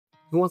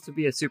Who wants to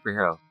be a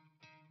superhero?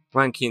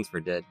 Ryan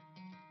Kingsford did.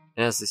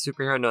 And as the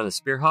superhero known as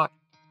Spearhawk,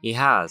 he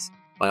has,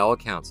 by all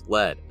accounts,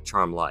 led a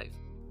charmed life.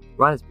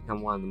 Ryan has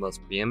become one of the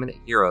most preeminent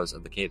heroes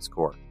of the Capes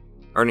Corps,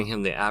 earning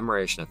him the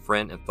admiration of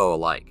friend and foe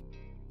alike.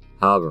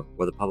 However,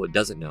 what the public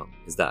doesn't know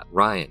is that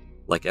Ryan,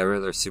 like every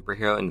other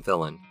superhero and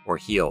villain, or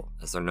heel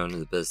as they're known in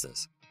the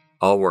business,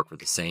 all work for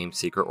the same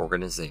secret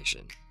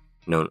organization,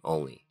 known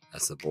only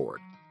as the Board.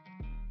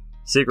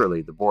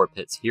 Secretly, the Board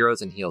pits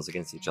heroes and heels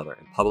against each other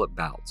in public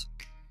bouts,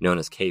 known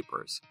as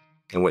capers,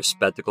 in which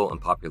spectacle and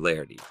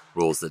popularity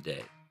rules the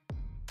day.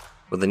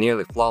 With a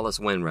nearly flawless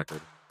win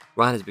record,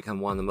 Ryan has become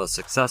one of the most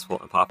successful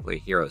and popular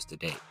heroes to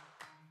date.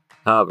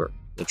 However,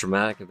 the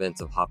traumatic events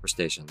of Hopper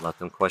Station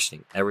left him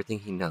questioning everything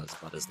he knows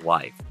about his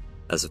life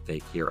as a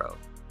fake hero.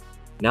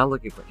 Now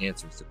looking for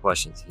answers to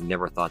questions he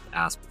never thought to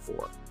ask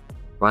before,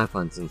 Ryan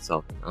finds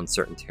himself in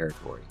uncertain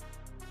territory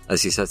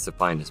as he sets to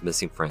find his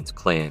missing friends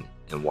Clan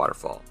and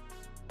Waterfall,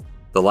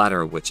 the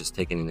latter of which is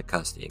taken into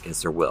custody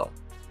against their will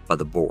by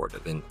the Board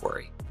of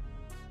Inquiry.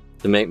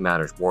 To make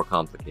matters more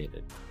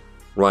complicated,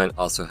 Ryan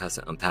also has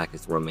to unpack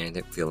his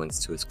romantic feelings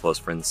to his close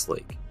friend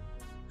Sleek,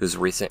 whose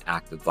recent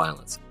act of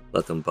violence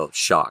left them both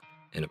shocked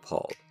and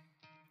appalled.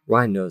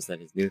 Ryan knows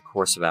that his new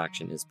course of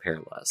action is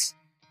perilous.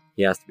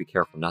 He has to be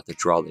careful not to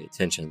draw the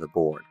attention of the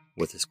Board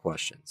with his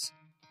questions,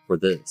 for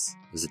this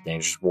is a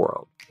dangerous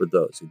world for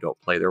those who don't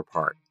play their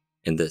part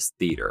in this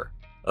theater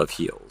of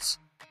heels.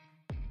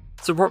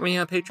 Support me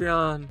on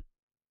Patreon!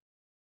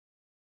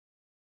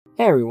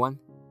 Hey everyone,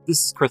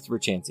 this is Christopher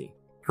Chansey,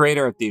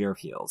 creator of Theater of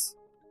Heels.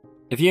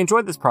 If you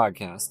enjoyed this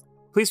podcast,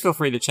 please feel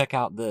free to check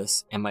out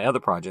this and my other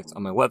projects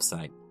on my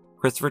website,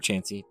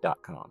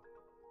 ChristopherChansey.com.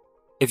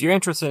 If you're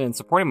interested in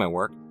supporting my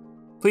work,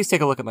 please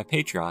take a look at my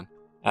Patreon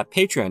at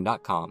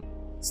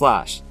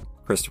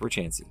patreon.com/Christopher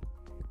Chansey.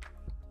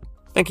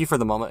 Thank you for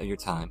the moment of your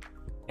time,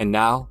 and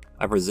now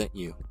I present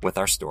you with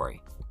our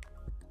story.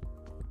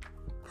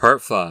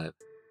 Part 5,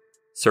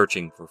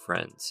 Searching for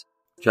Friends.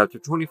 Chapter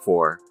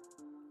 24,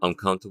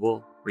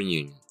 Uncomfortable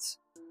Reunions.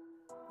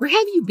 Where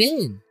have you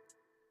been?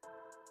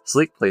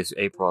 Sleek placed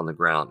April on the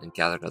ground and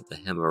gathered up the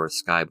hem of her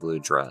sky blue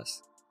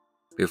dress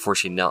before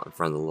she knelt in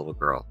front of the little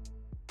girl.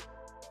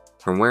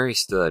 From where he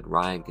stood,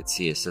 Ryan could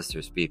see his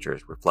sister's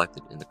features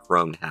reflected in the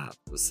chromed half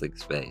of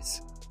Sleek's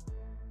face.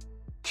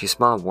 She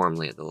smiled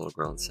warmly at the little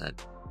girl and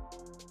said,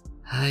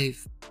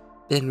 "I've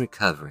been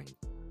recovering."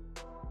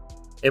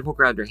 April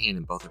grabbed her hand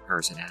in both of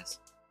hers and asked,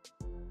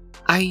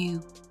 Are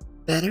you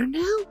better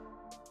now?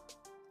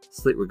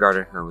 Sleek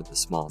regarded her with a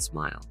small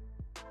smile.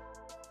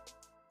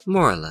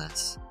 "More or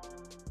less,"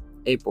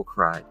 April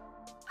cried.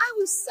 I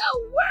was so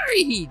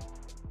worried.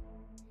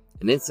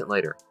 An instant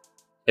later,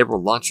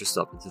 April launched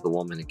herself into the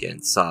woman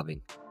again,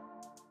 sobbing.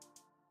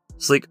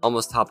 Sleek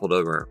almost toppled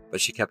over her, but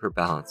she kept her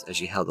balance as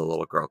she held the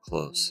little girl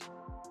close.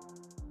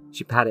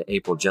 She patted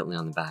April gently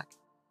on the back.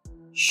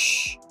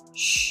 "Shh,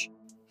 shh.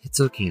 It's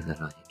okay,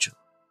 little angel.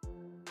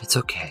 It's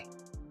okay."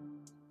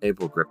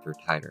 April gripped her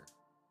tighter,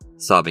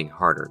 sobbing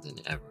harder than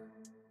ever.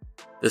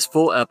 This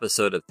full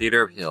episode of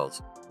Theater of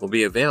Heels will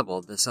be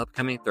available this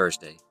upcoming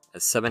Thursday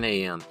at 7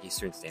 a.m.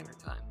 Eastern Standard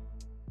Time.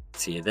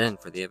 See you then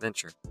for the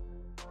adventure.